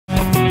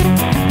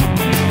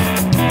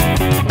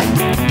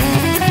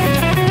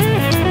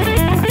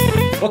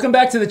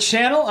Welcome back to the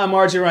channel. I'm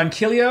RJ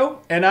Ronquillo,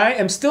 and I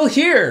am still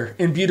here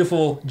in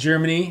beautiful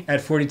Germany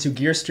at 42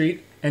 Gear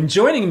Street. And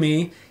joining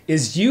me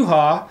is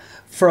Juha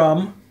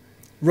from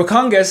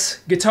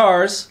Ruokangas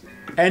Guitars,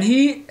 and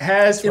he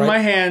has in my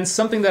hands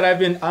something that I've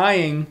been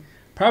eyeing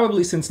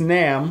probably since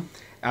NAMM.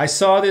 I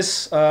saw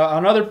this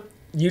on other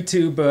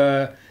YouTube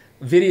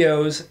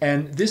videos,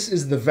 and this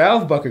is the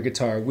Valvebucker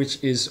guitar,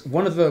 which is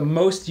one of the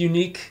most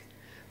unique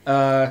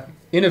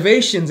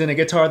innovations in a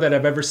guitar that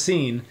I've ever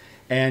seen.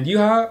 And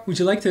Juha, would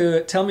you like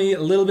to tell me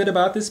a little bit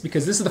about this?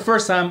 Because this is the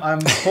first time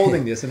I'm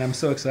holding this, and I'm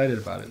so excited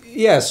about it.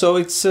 Yeah, so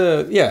it is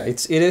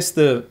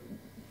the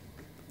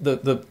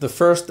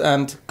first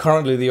and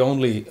currently the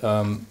only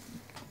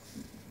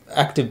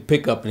active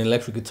pickup in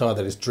electric guitar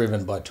that is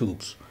driven by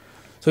tubes.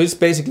 So it's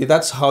basically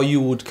that's how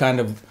you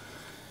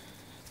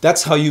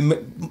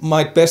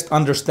might best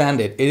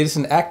understand it. It is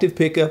an active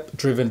pickup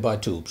driven by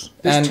tubes.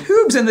 There's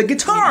tubes in the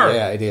guitar.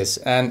 Yeah, it is,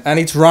 and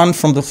it's run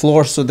from the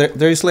floor. So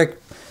there's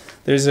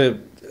a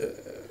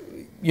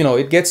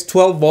it gets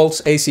 12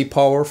 volts AC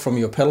power from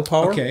your pedal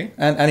power. Okay.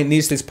 And it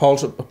needs this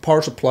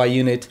power supply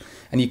unit,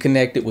 and you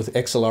connect it with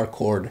XLR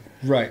cord.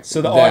 Right.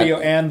 So the audio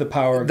and the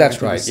power.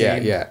 That's right.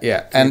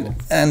 Yeah. And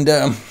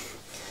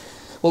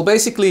well,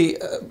 basically,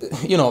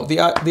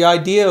 the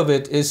idea of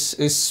it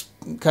is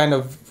kind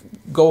of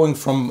going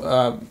from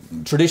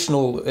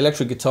traditional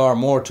electric guitar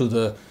more to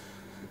the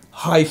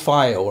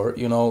hi-fi or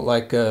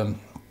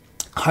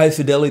high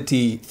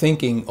fidelity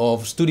thinking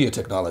of studio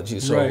technology.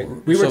 So, right.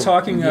 We were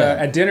talking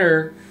at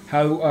dinner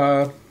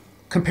how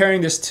comparing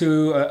this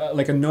to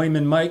like a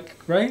Neumann mic,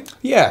 right?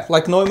 Yeah,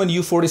 like Neumann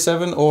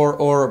U47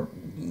 or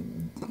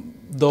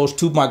those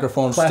tube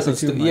microphones. Classic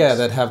tube mics. Yeah,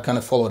 that have kind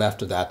of followed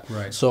after that.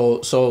 Right. So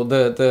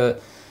the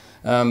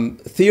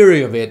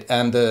theory of it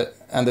and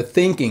the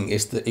thinking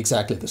is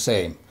exactly the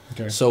same.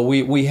 Okay. So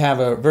we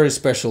have a very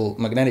special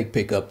magnetic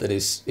pickup that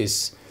is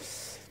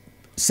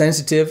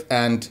sensitive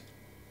and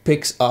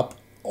picks up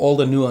all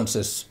the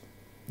nuances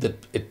that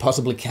it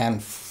possibly can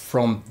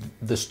from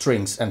the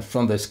strings and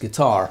from this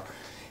guitar,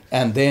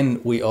 and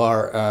then we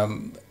are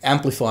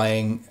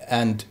amplifying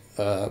and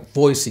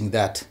voicing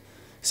that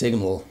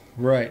signal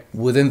right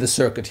within the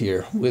circuit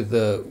here with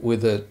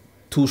the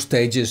two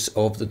stages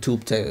of the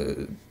tube,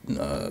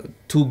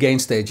 two gain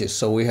stages.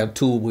 So we have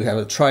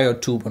a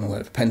triode tube and we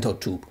have a pentode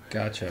tube.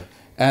 Gotcha.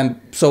 And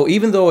so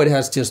even though it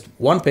has just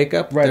one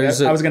pickup, right?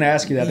 I was going to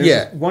ask you that. There's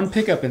yeah, one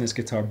pickup in this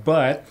guitar,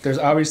 but there's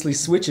obviously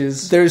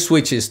switches. There's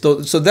switches.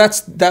 So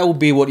that would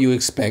be what you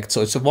expect.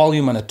 So it's a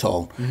volume and a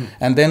tone,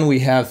 and then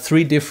we have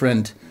three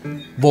different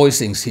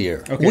voicings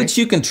here, which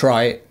you can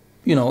try.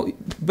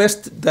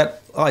 Best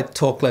that I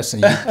talk less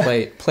and you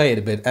play it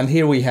a bit. And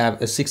here we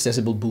have a 6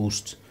 decibel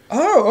boost.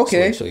 Oh,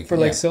 okay. So for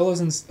like solos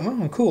and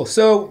cool.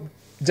 So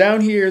down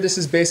here, this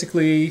is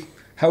basically.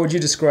 How would you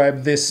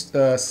describe this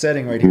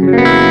setting right here?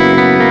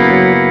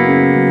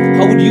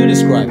 How would you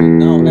describe it?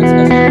 No,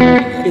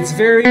 it's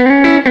very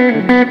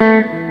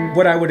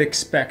what I would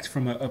expect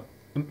from a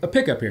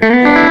pickup here.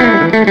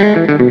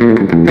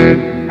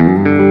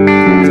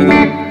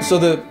 So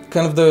the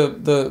kind of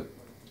the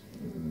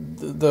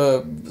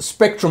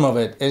spectrum of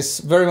it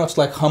is very much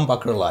like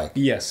humbucker-like.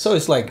 Yes. So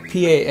it's like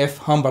PAF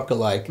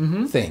humbucker-like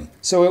thing.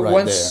 So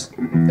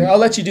I'll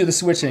let you do the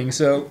switching.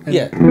 So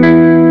yeah.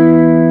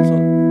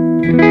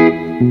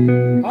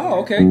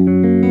 Oh, okay.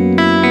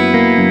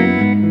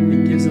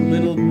 It gives a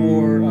little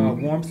more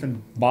warmth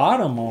and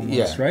bottom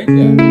almost, right?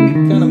 Yeah,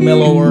 kind of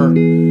mellower,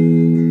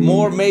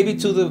 more maybe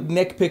to the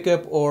neck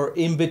pickup or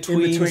in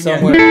between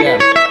somewhere. Yeah.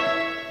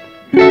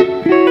 Let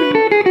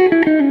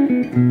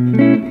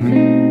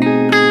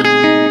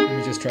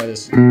me just try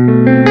this.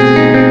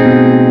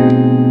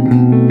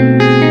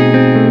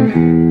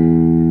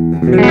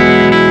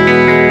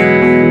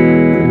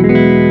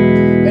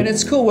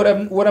 It's cool.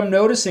 What I'm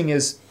noticing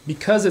is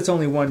because it's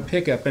only one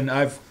pickup, and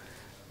I've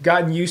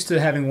gotten used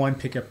to having one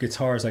pickup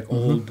guitars like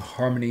old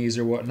harmonies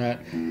or whatnot.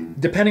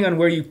 Depending on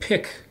where you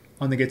pick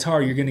on the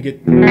guitar, you're gonna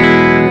get. That's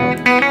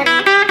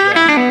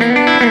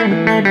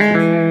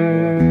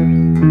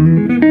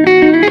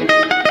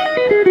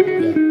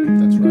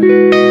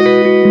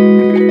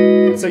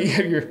right. So you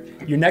have your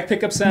neck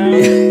pickup sound,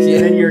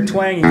 and then your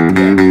twanging.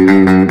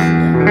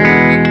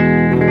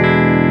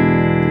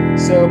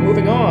 So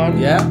moving on.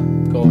 Yeah.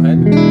 Go ahead.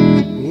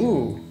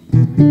 Ooh.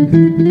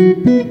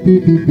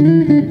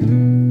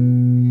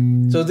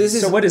 So this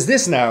is. So what is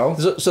this now?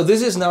 So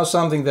this is now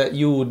something that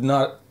you would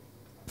not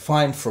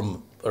find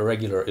from a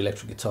regular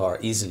electric guitar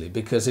easily,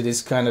 because it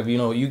is kind of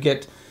you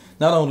get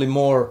not only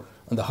more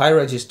on the high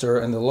register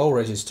and the low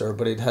register,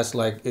 but it has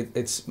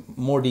it's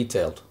more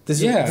detailed.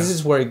 This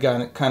is where it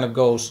kind of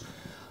goes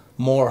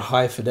more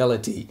high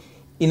fidelity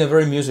in a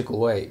very musical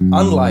way,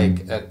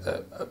 unlike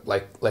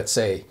like let's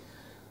say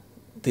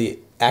the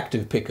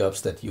active pickups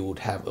that you would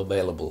have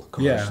available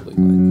commercially.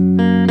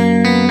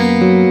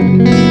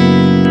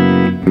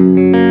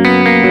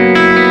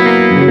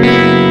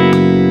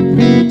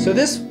 So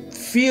this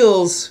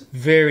feels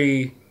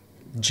very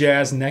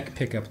jazz neck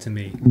pickup to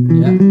me.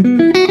 Yeah.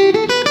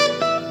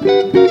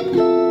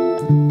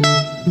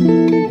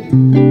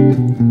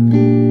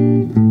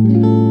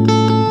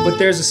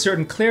 there's a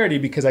certain clarity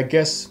because I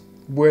guess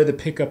where the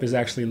pickup is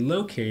actually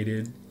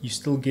located, you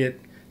still get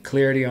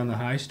clarity on the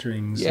high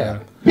strings.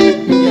 Yeah,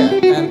 yeah,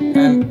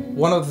 and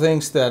one of the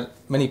things that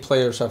many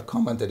players have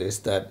commented is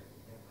that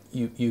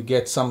you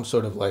get some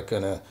sort of like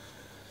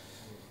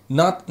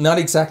not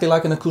exactly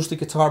like an acoustic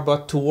guitar,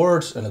 but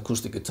towards an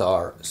acoustic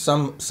guitar,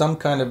 some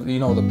kind of, you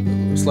know,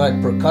 the slight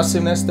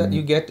percussiveness that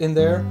you get in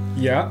there.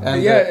 Yeah,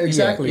 and yeah,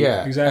 exactly,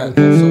 yeah,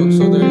 exactly. And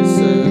so there is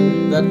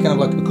that kind of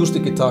like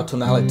acoustic guitar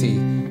tonality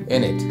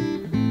in it.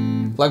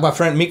 Like my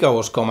friend Mika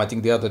was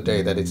commenting the other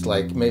day that it's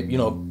like, maybe, you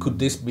know, could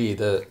this be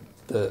the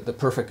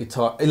perfect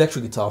guitar,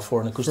 electric guitar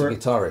for an acoustic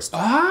guitarist?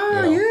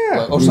 Ah, you know, yeah,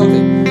 like, or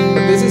something.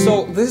 But this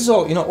is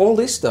all. You know, all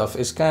this stuff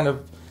is kind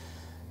of.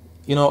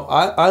 You know,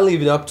 I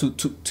leave it up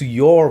to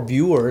your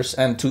viewers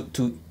and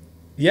to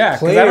yeah,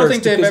 because I don't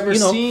think they've ever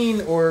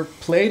seen or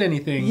played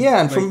anything.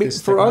 Yeah, and like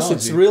for us,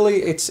 it's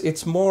really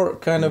it's more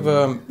kind of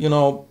you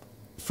know,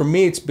 for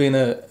me it's been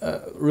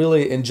a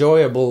really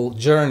enjoyable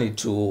journey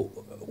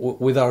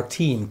with our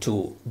team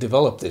to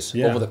develop this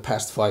over the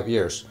past 5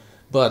 years.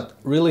 But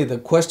really, the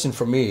question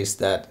for me is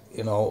that,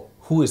 you know,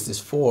 who is this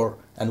for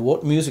and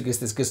what music is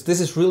this? Because this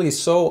is really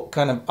so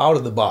kind of out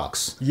of the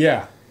box.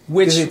 Yeah,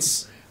 which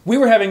it's. We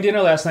were having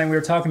dinner last night. We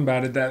were talking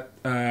about it that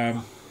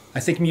I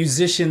think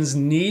musicians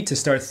need to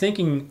start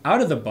thinking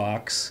out of the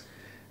box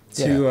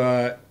to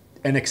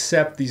and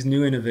accept these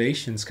new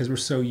innovations because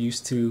we're so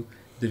used to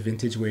the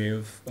vintage way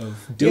of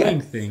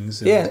doing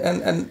things.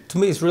 And to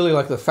me, it's really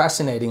like the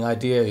fascinating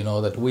idea, you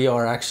know, that we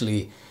are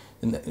actually,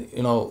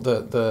 you know,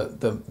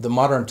 the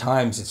modern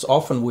times. It's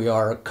often we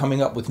are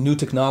coming up with new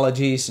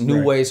technologies,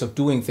 new ways of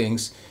doing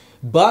things.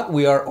 But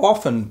we are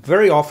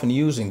very often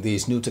using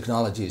these new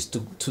technologies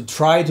to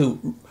try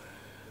to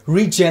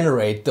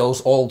regenerate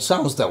those old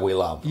sounds that we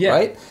love,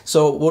 right?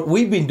 So what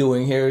we've been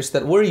doing here is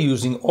that we're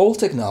using old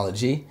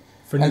technology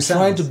and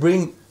trying to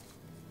bring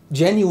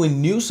genuine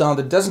new sound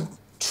that doesn't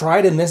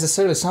try to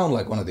necessarily sound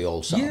like one of the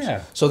old sounds.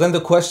 Yeah. So then the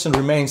question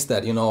remains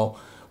that, you know,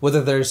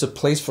 whether there's a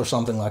place for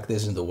something like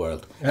this in the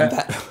world. And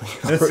that,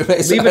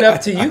 leave it up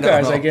to you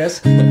guys, I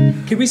guess.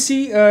 Can we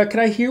see, can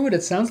I hear what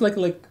it sounds like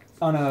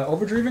on a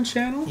overdriven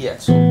channel? Yeah,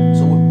 so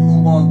we'll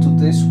move on to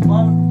this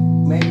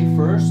one maybe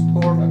first,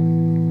 or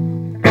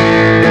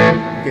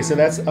okay, so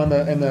that's in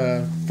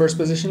the first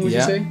position, would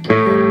you say?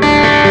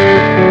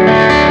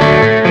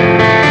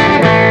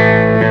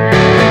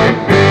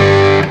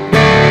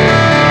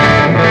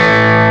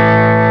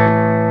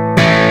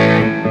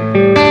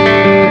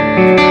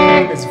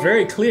 It's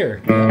very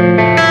clear.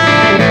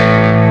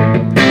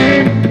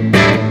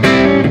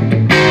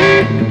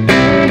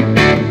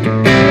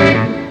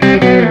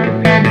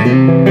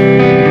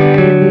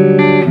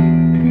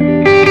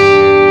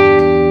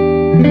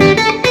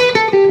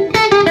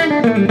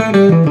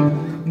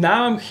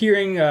 Now I'm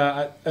hearing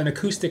an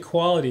acoustic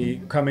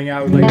quality coming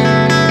out, like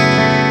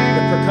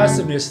the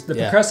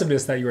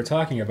percussiveness that you were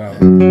talking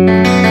about.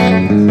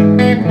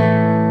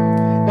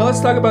 Now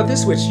let's talk about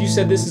this switch. You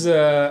said this is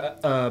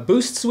a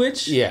boost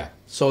switch? Yeah.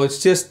 So it's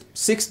just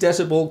 6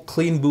 decibel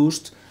clean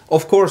boost.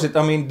 Of course, it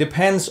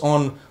depends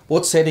on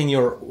what setting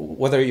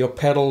whether your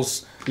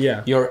pedals,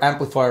 your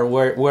amplifier,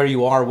 where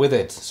you are with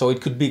it. So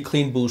it could be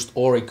clean boost,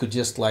 or it could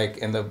just like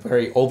in the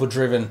very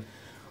overdriven,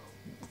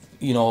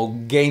 you know,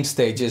 gain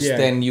stages.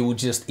 Then you would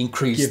just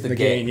increase the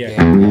gain.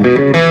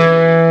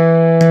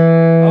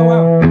 Oh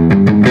wow.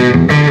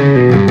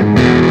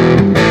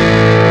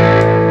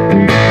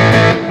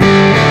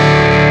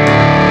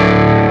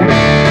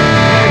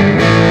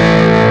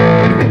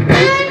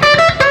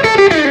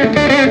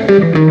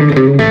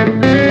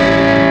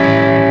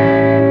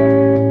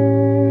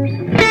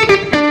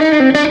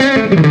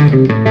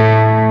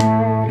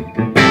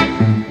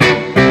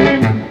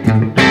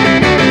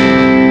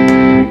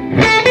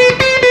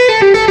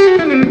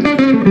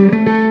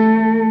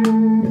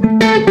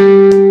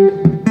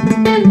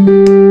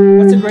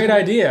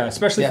 Idea,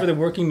 especially for the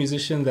working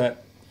musician,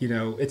 that, you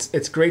know,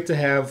 it's great to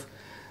have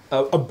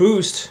a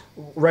boost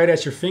right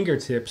at your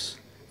fingertips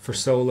for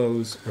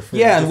solos or for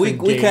and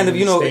we kind of,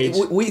 you know,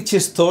 we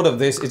just thought of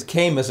this. It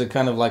came as a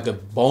kind of like a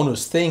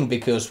bonus thing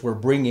because we're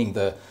bringing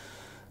the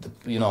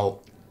you know,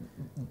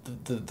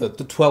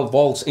 the 12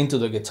 volts into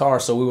the guitar,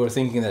 so we were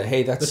thinking that,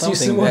 hey, that's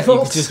something that you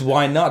could just,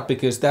 why not,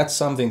 because that's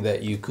something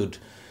that you could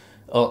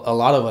a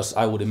lot of us,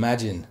 I would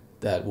imagine,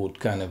 that would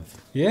kind of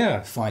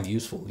find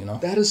useful, you know.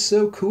 That is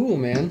so cool,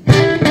 man.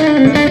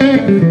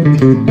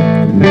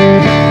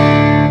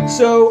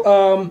 So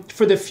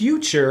for the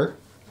future,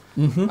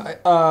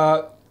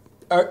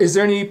 is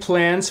there any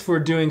plans for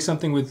doing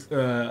something with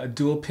a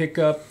dual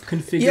pickup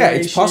configuration? Yeah,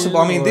 it's possible.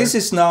 I mean, this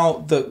is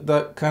now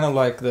the kind of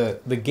like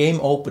the game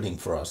opening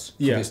for us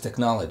for this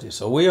technology.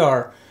 So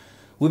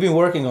we've been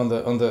working on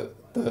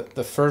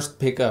the first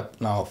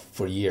pickup now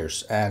for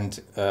years, and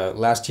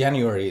last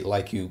January,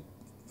 like you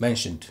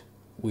mentioned,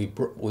 we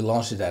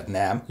launched it at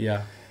NAMM.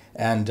 Yeah.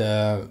 And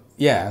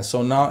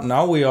so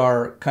now we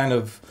are kind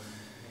of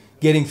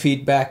getting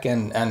feedback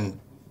and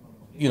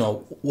you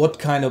know, what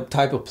kind of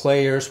type of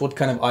players, what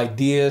kind of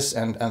ideas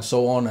and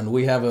so on. And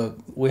we have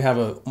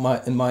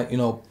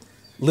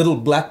little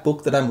black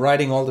book that I'm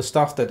writing all the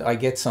stuff that I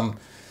get some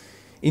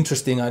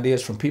interesting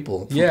ideas from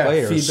people, from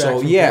players. Feedback So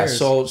from yeah,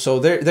 players. so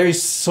there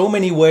is so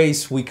many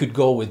ways we could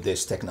go with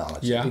this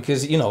technology. Yeah.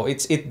 Because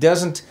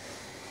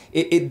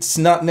it's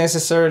not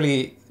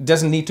necessarily,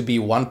 doesn't need to be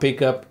one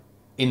pickup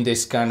in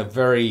this kind of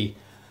very,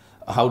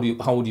 how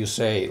would you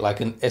say, like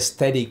an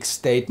aesthetic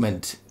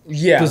statement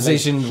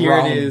position, like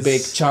round,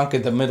 big chunk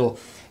in the middle.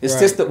 It's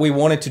just that we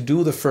wanted to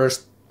do the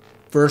first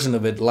version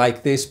of it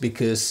like this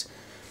because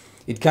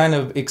it kind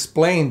of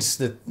explains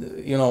that,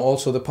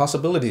 also the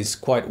possibilities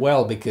quite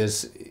well,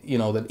 because,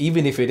 that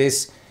even if it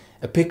is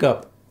a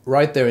pickup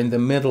right there in the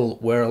middle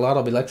where a lot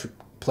of electric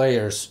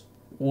players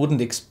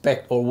wouldn't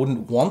expect or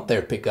wouldn't want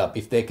their pickup,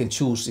 if they can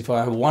choose, if I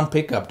have one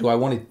pickup, do I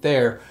want it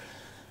there?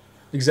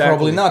 Exactly.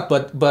 Probably not,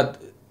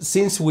 but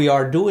since we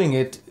are doing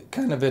it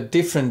kind of a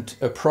different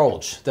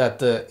approach,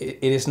 that it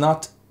is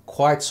not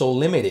quite so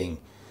limiting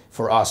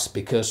for us,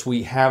 because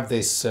we have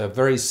this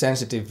very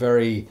sensitive,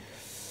 very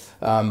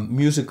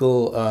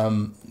musical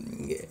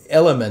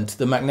element,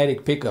 the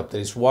magnetic pickup that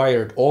is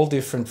wired all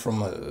different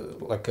from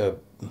like a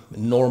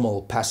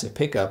normal passive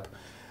pickup,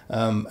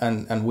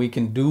 and we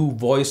can do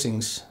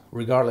voicings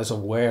regardless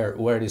of where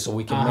it is, so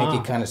we can make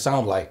it kind of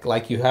sound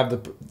like you have the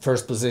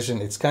first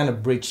position, it's kind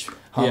of bridge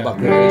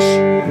humbucker-ish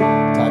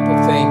type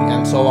of thing,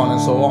 and so on and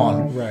so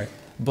on. Right.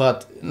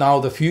 But now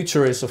the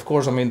future is, of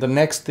course, the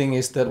next thing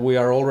is that we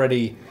are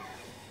already,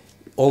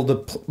 all the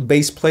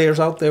bass players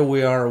out there,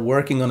 we are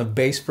working on a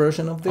bass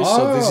version of this.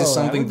 So this is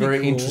something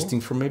very interesting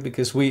for me,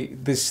 because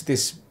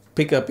this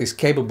pickup is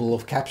capable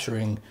of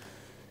capturing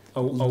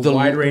a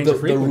wide range of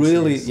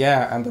frequencies.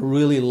 And the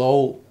really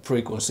low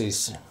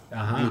frequencies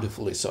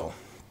beautifully. So.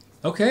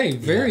 Okay,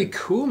 very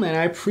cool, man.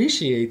 I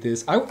appreciate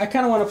this. I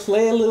kind of want to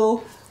play a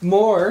little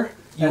more.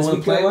 You want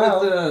to play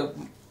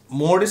with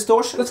more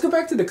distortion? Let's go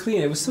back to the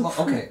clean. It was so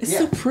pretty. It's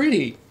so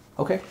pretty.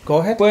 Okay, go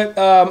ahead. But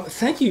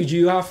thank you,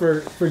 Juha,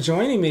 for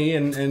joining me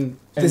and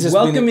this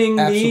welcoming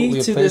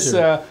me to this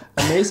pleasure.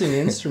 amazing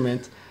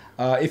instrument.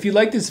 If you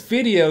like this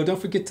video,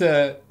 don't forget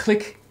to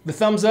click the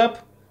thumbs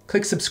up,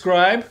 click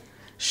subscribe,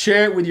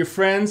 share it with your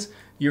friends,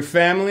 your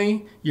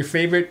family, your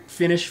favorite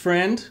Finnish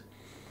friend.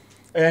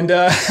 And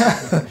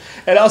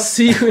and I'll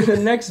see you in the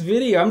next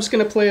video. I'm just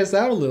going to play us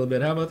out a little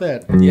bit. How about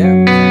that?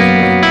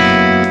 Yeah.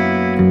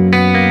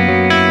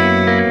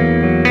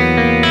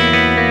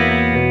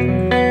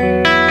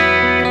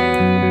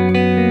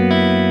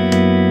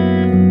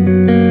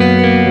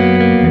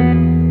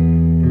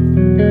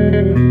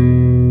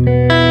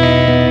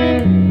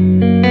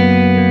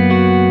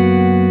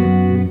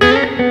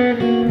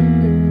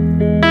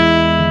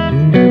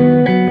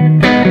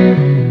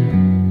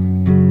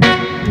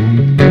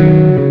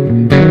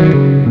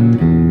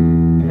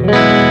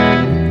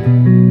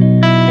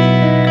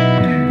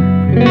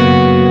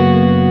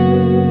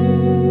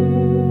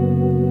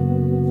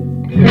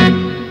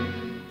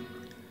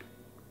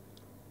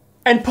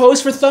 And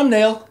pose for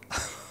thumbnail.